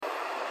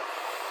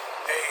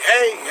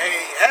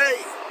Hey,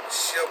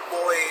 it's your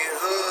boy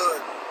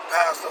Hood,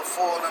 Pastor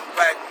Falling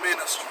Back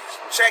Ministries.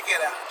 Check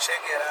it out.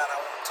 I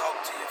want to talk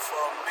to you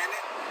for a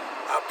minute.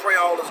 I pray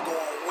all is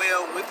going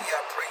well with you.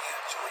 I pray you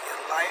enjoy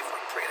your life. I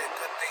pray that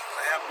good things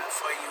are happening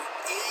for you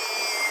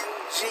in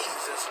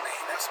Jesus'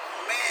 name. That's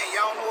my man.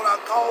 Y'all know what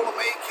I call him,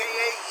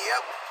 a.k.a.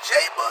 J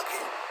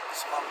Boogie.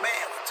 It's my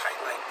man. We're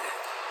tight like that.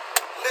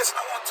 Listen,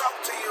 I want to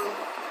talk to you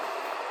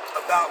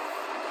about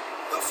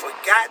the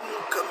forgotten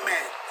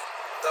command.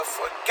 The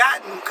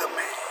forgotten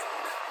command.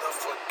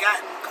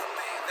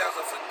 There's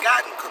a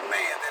forgotten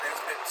command that has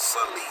been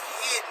subtly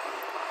hidden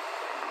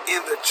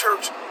in the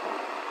church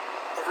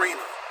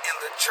arena, in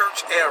the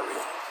church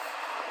area.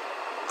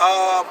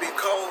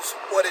 Because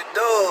what it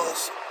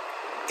does,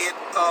 it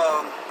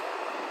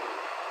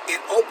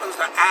opens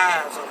the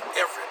eyes of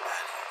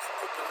everybody.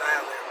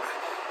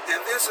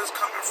 And this is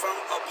coming from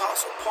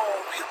Apostle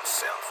Paul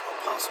himself.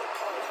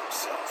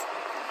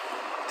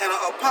 And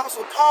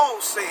Apostle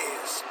Paul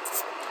says,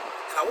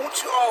 and I want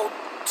you all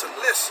to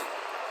listen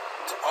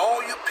to all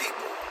you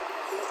people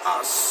who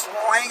are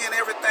slanging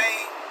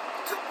everything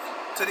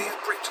to these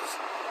preachers.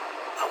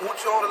 I want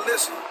you all to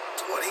listen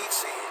to what he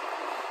said.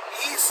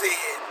 He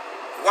said,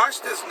 watch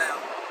this now,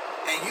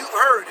 and you've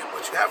heard it,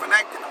 but you haven't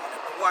acted on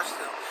it, but watch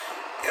this.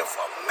 If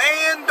a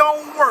man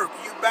don't work,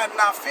 you better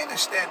not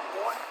finish that,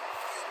 boy.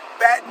 You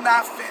better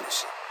not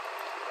finish it.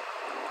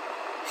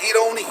 He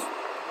don't eat.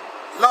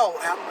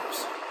 Lord have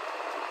mercy.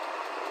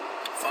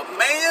 If a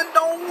man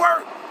don't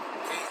work,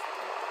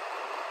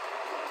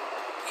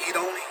 he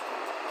don't eat.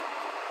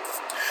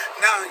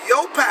 Now,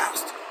 your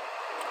pastor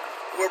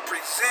will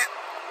present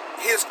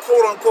his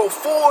quote-unquote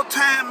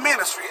full-time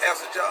ministry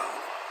as a job.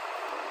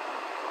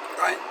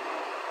 Right?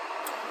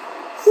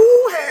 Who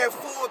had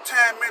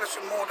full-time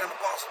ministry more than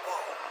Apostle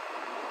Paul?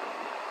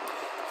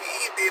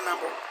 He did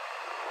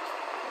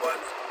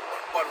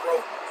but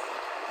wrote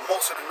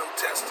most of the New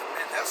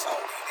Testament. That's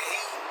all he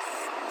did.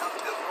 He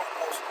just wrote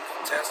most of the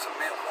New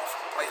Testament, went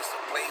from place to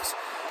place,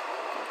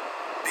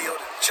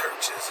 building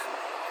churches, and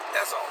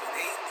that's all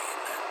he did.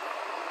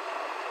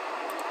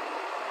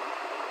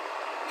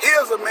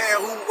 Here's a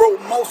man who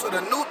wrote most of the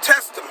New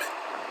Testament.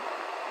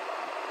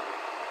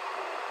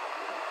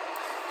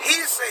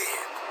 He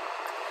said,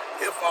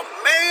 if a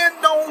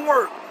man don't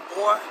work,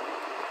 boy,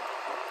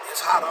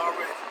 it's hot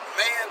already.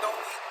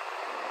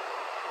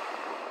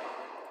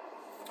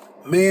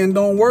 Man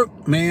don't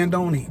work, man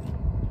don't eat.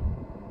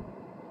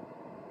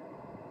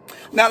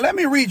 Now let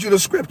me read you the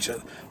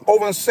scripture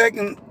over in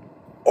Second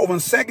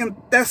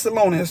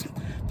Thessalonians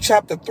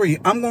chapter 3.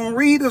 I'm going to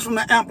read this from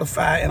the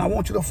Amplified, and I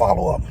want you to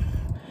follow up.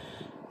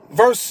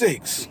 Verse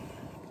 6,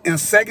 in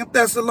 2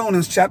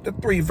 Thessalonians chapter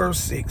 3, verse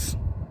 6.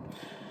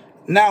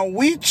 Now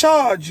we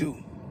charge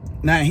you.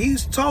 Now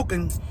he's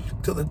talking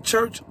to the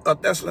church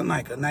of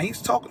Thessalonica. Now he's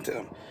talking to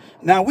them.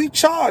 Now we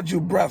charge you,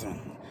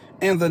 brethren,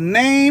 in the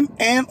name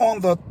and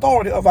on the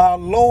authority of our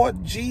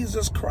Lord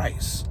Jesus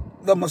Christ,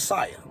 the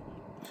Messiah,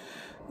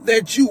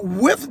 that you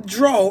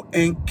withdraw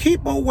and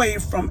keep away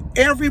from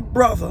every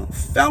brother,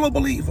 fellow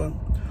believer,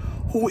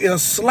 who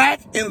is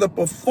slack in the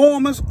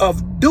performance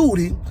of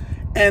duty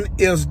and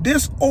is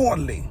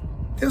disorderly.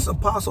 This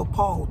Apostle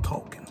Paul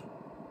talking.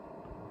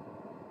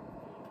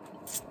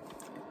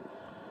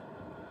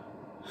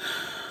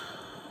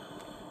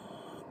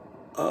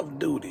 Of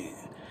duty.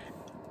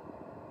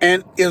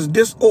 And is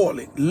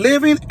disorderly,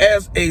 living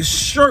as a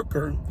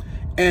shirker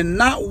and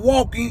not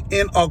walking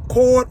in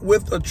accord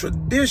with the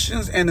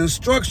traditions and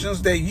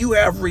instructions that you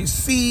have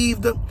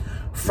received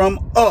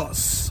from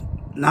us.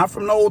 Not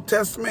from the Old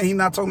Testament. He's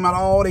not talking about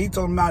all that. He's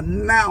talking about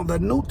now, the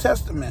New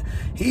Testament.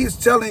 He's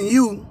telling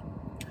you,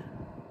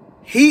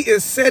 he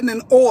is setting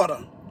in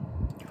order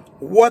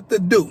what to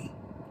do.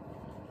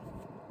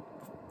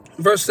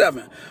 Verse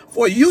 7.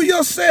 For you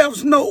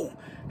yourselves know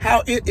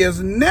how it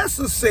is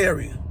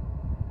necessary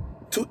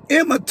to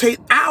imitate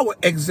our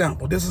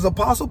example. This is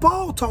Apostle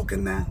Paul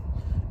talking now.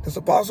 This is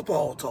Apostle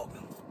Paul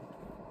talking.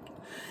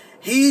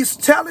 He's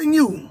telling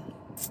you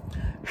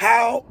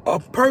how a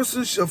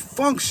person should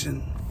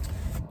function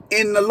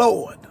in the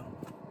Lord.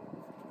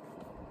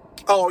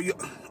 All y'all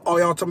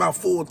talking about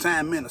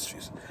full-time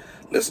ministries.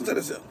 Listen to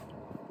this here.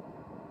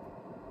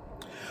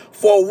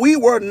 For we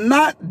were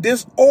not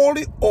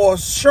disorderly or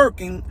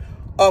shirking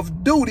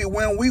of duty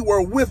when we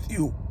were with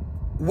you.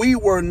 We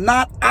were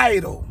not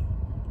idle.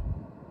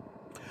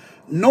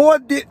 Nor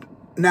did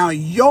now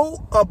your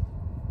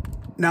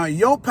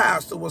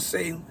pastor was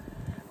saying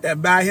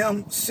that by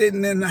him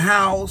sitting in the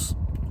house,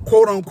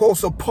 quote unquote,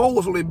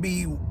 supposedly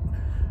be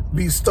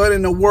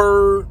studying the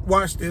word,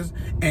 watch this,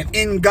 and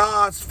in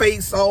God's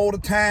face all the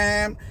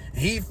time.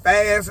 He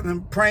fasting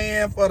and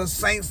praying for the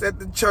saints at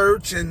the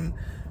church. And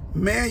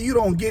man, you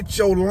don't get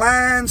your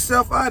lying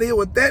self out of here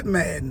with that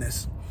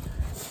madness.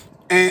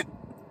 And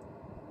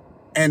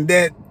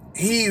that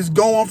he's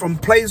going from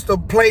place to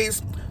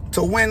place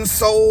to win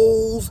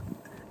souls.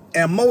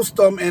 And most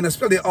of them, and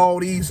especially all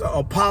these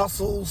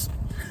apostles,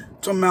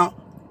 talking about,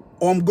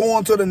 I'm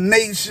going to the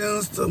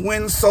nations to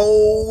win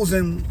souls,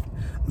 and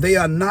They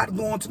are not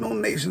going to no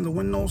nations to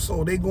win no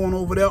soul. They going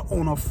over there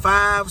on a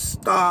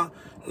 5-star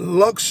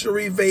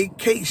luxury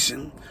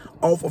vacation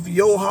off of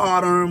your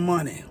hard-earned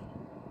money.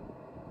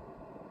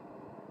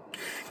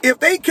 If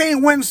they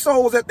can't win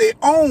souls at their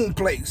own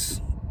place,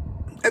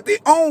 at their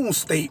own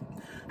state,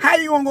 how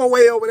you gonna go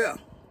way over there?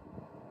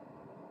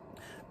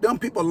 Them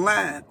people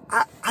lying.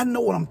 I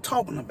know what I'm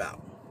talking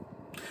about.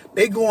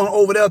 They going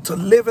over there to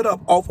live it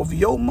up off of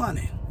your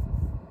money.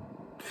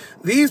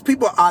 These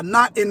people are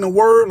not in the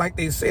word like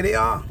they say they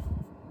are.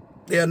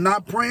 They are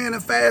not praying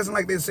and fasting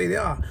like they say they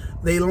are.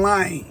 They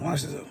lying.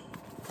 Watch this.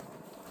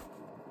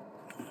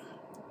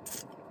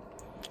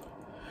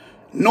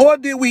 Nor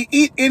did we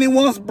eat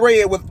anyone's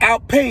bread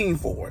without paying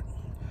for it.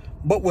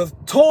 But with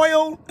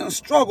toil and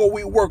struggle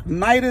we worked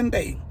night and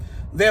day,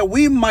 that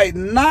we might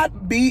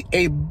not be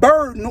a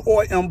burden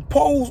or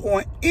impose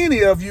on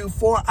any of you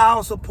for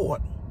our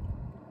support.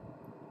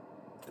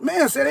 The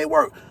man said they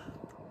work.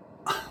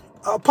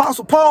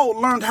 Apostle Paul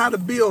learned how to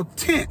build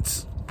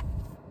tents.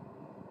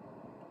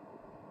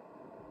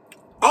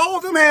 All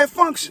of them had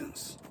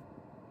functions.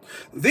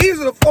 These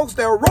are the folks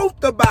that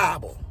wrote the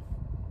Bible.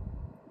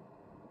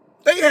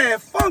 They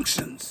had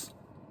functions.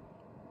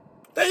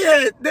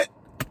 They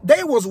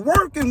was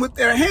working with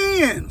their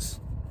hands.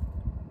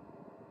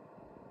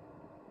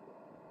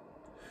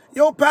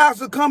 Your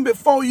pastor come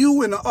before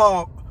you in a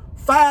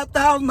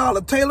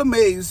 $5,000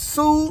 tailor-made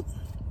suit,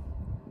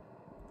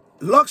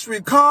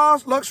 luxury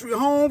cars, luxury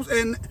homes,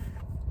 and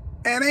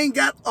ain't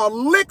got a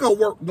lick of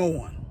work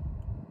going.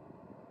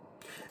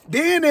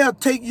 Then they'll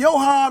take your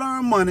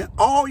hard-earned money,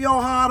 all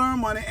your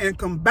hard-earned money, and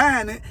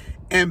combine it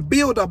and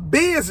build a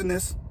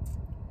business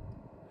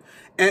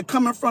and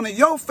come in front of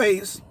your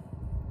face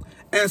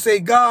and say,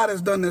 God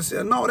has done this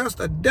here. No, that's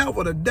the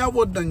devil. The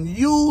devil done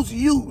use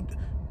you,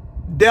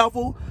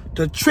 devil,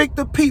 to trick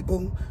the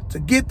people to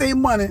get their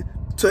money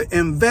to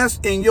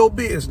invest in your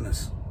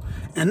business.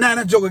 And now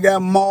that joker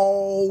got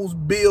malls,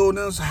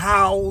 buildings,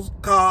 house,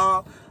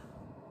 car,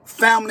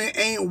 family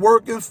ain't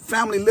working,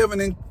 family living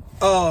in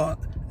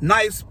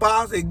nice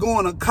spots, they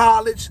going to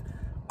college,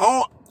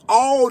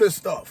 all this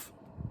stuff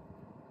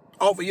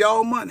off of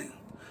y'all money.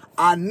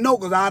 I know,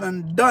 because I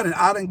done it.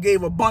 I done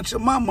gave a bunch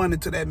of my money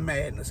to that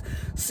madness.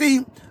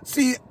 See,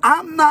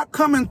 I'm not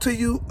coming to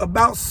you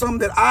about something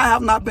that I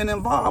have not been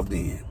involved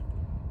in.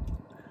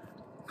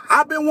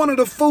 I've been one of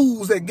the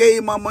fools that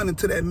gave my money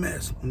to that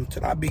mess.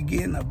 Until I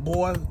begin to,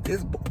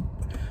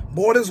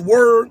 this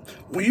word,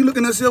 when you look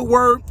at this here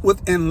word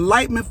with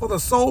enlightenment for the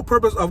sole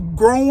purpose of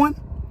growing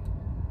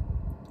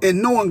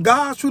and knowing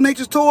God's true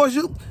nature towards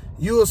you,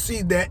 you'll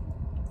see that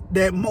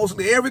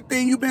mostly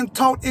everything you've been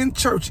taught in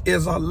church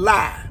is a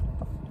lie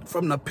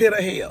from the pit of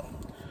hell.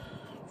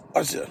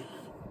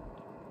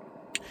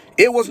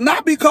 It was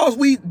not because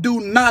we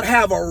do not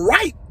have a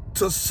right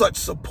to such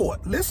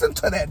support. Listen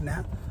to that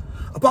now.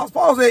 Apostle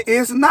Paul said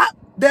it's not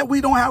that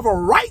we don't have a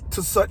right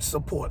to such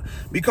support,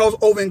 because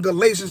over in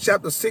Galatians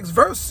chapter 6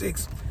 verse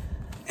 6,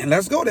 and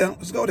let's go there.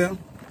 Over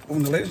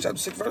in Galatians chapter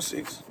 6 verse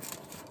 6,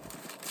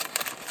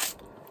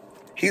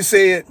 he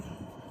said,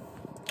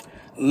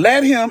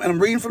 let him, and I'm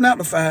reading from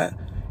Amplified,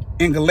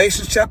 in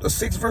Galatians chapter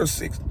 6 verse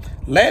 6,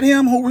 let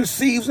him who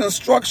receives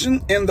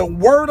instruction in the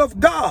word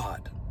of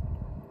God,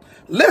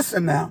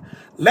 listen now,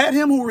 let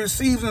him who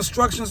receives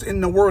instructions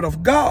in the word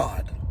of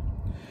God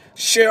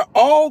share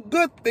all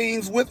good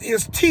things with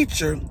his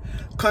teacher,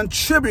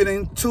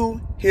 contributing to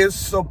his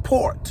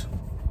support.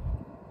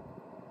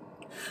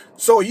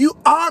 So you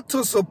are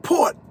to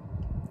support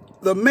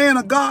the man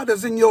of God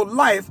that's in your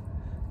life,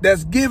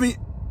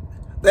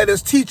 that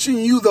is teaching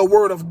you the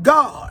word of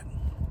God,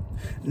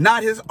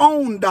 not his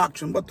own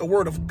doctrine, but the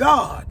word of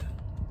God.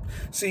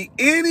 See,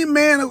 any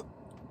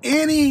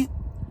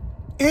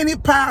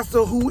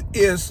pastor who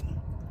is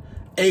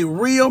a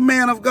real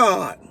man of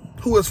God,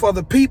 who is for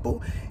the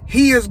people,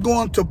 he is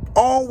going to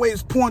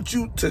always point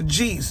you to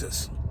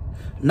Jesus,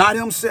 not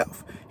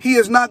himself. He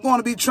is not going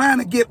to be trying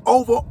to get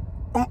over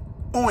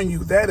on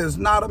you. That is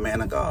not a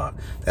man of God.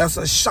 That's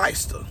a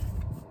shyster.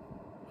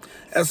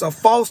 That's a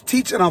false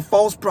teacher and a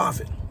false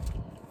prophet.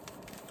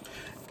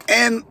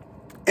 And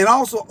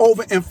also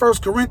over in 1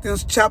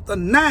 Corinthians chapter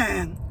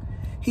 9,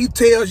 he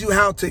tells you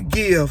how to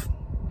give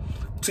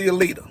to your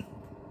leader.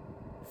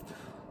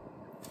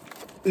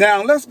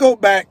 Now, let's go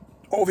back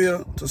over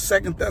here to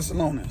 2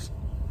 Thessalonians.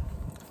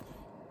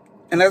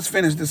 And let's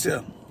finish this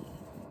here.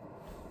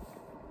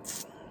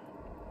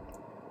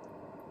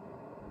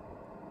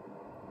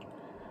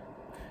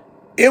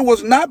 It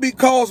was not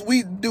because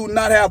we do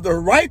not have the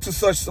right to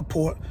such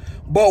support,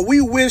 but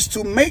we wish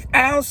to make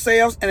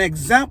ourselves an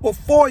example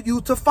for you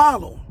to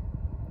follow.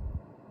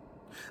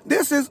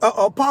 This is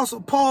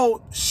Apostle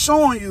Paul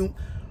showing you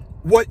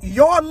what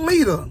your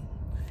leader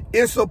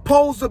is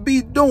supposed to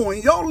be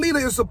doing. Your leader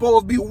is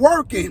supposed to be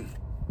working,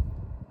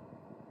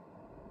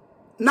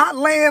 not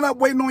laying up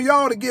waiting on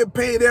y'all to get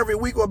paid every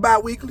week or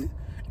bi-weekly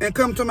and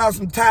come to about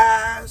some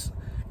tithes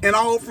and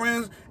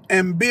offerings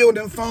and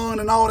building fund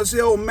and all this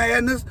old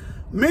madness.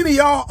 Many of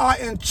y'all are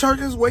in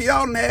churches where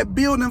y'all had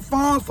building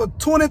funds for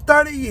 20,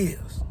 30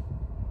 years.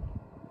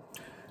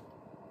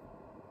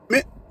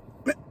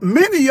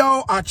 Many of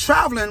y'all are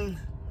traveling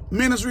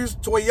ministries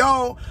to where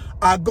y'all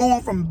are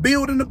going from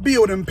building to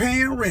building,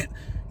 paying rent,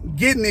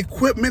 getting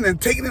equipment and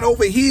taking it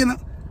over here.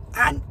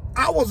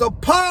 I was a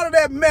part of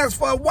that mess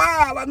for a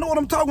while. I know what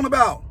I'm talking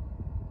about.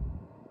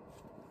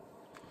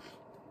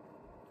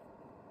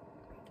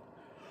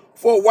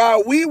 For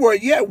while we were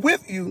yet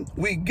with you,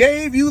 we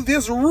gave you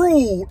this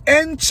rule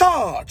and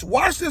charge.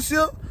 Watch this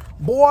here.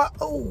 Boy,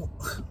 oh,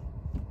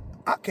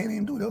 I can't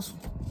even do this.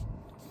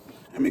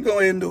 Let me go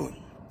ahead and do it.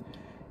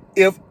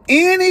 If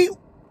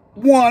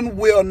anyone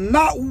will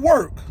not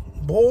work,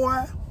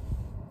 boy,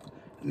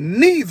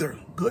 neither,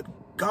 good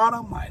God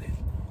Almighty,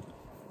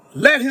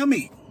 let him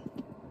eat.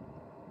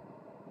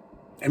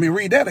 Let me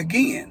read that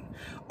again.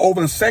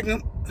 Over in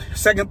Second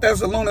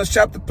Thessalonians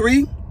chapter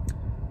 3,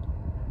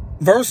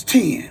 verse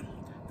 10,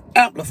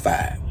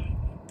 Amplified.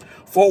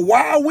 For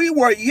while we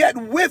were yet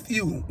with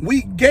you,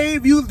 we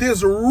gave you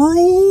this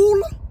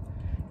rule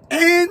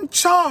and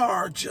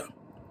charge.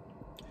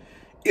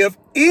 If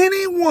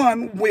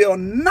anyone will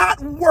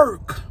not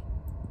work,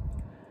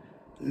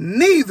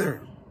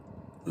 neither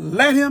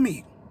let him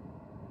eat.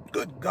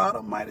 Good God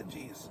Almighty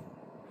Jesus.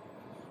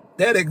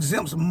 That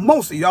exempts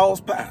most of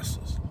y'all's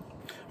pastors.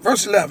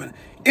 Verse 11.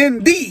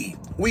 Indeed,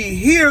 we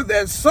hear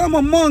that some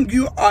among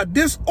you are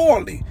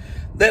disorderly,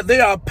 that they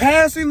are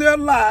passing their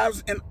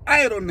lives in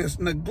idleness,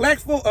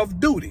 neglectful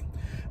of duty,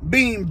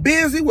 being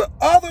busy with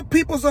other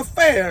people's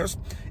affairs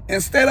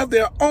instead of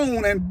their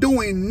own, and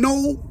doing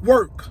no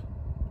work.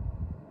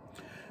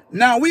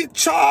 Now we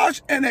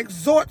charge and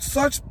exhort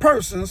such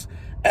persons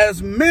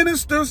as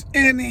ministers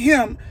in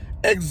him,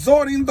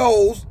 exhorting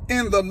those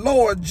in the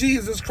Lord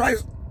Jesus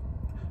Christ,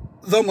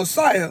 the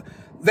Messiah,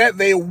 that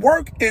they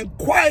work in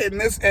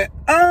quietness and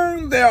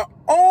earn their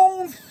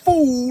own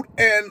food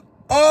and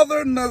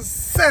other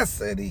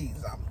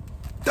necessities. I'm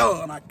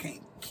done. I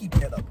can't keep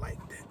that up like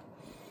that.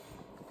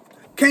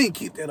 I can't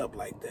keep that up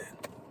like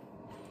that.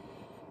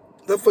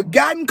 The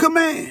forgotten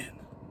command,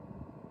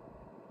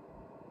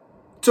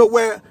 to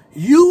where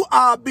you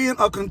are being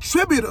a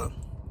contributor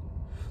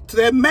to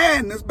that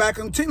madness by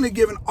continually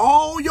giving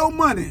all your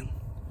money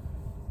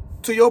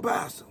to your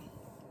pastor.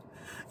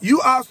 You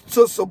are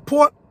to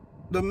support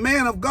the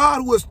man of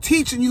God who is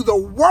teaching you the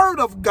word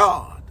of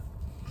God.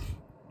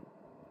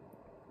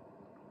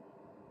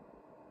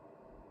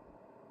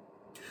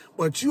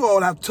 But you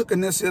all have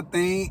taken this here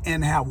thing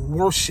and have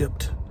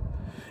worshipped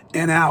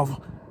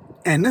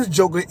and this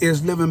joker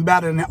is living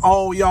better than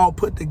all y'all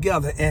put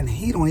together, and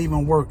he don't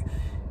even work.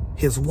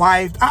 His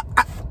wife,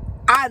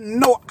 I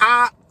know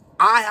I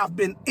have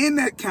been in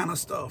that kind of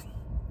stuff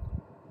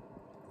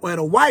where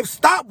the wife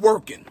stopped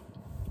working,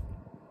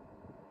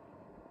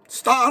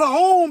 start her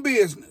own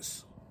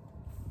business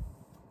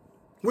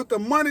with the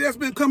money that's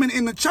been coming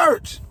in the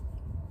church.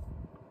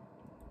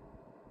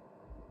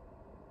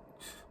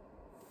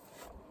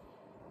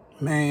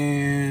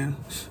 Man,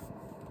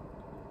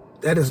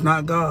 that is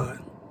not God.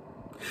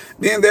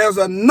 Then there's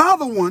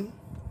another one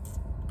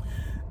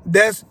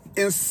that's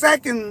in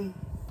Second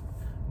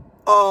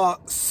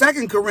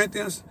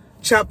Corinthians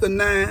chapter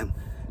 9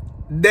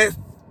 that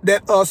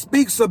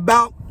speaks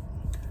about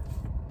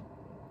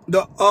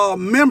the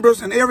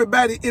members and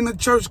everybody in the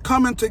church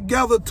coming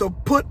together to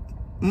put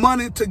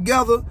money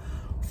together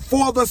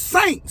for the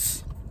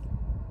saints.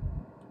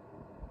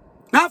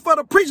 Not for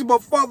the preacher,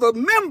 but for the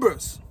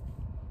members.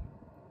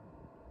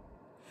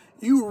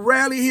 You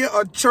rarely hear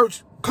a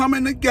church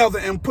coming together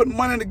and putting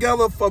money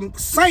together for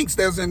saints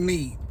that's in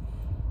need.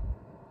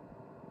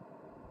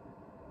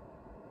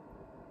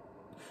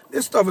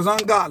 This stuff is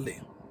ungodly.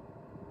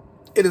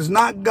 It is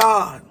not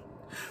God.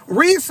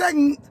 Read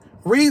 2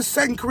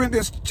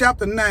 Corinthians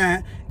chapter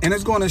 9, and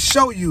it's going to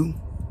show you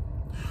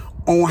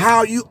on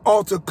how you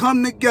ought to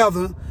come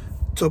together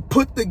to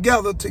put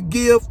together to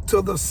give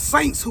to the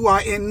saints who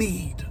are in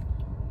need.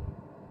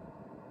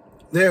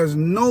 There's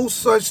no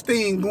such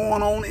thing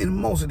going on in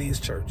most of these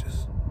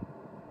churches.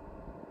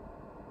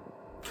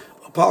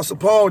 Apostle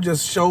Paul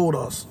just showed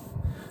us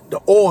the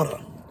order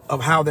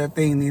of how that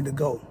thing need to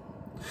go.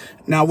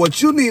 Now,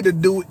 what you need to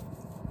do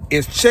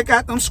is check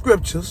out them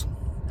scriptures,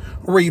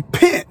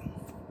 repent,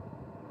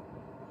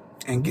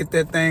 and get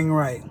that thing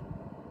right.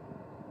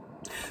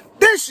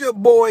 This your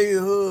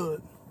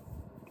boyhood,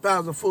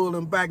 Pastor Full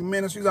Impact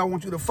Ministries. I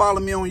want you to follow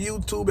me on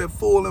YouTube at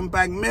Full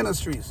Impact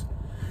Ministries.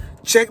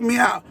 Check me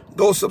out.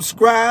 Go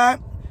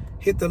subscribe,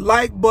 hit the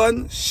like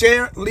button,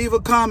 share, leave a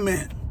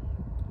comment.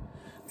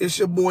 It's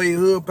your boy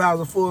Hood,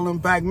 Pastor Full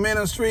Impact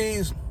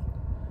Ministries,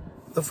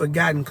 the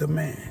Forgotten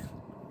Command.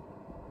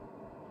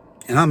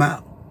 And I'm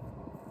out.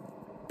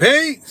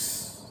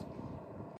 Peace.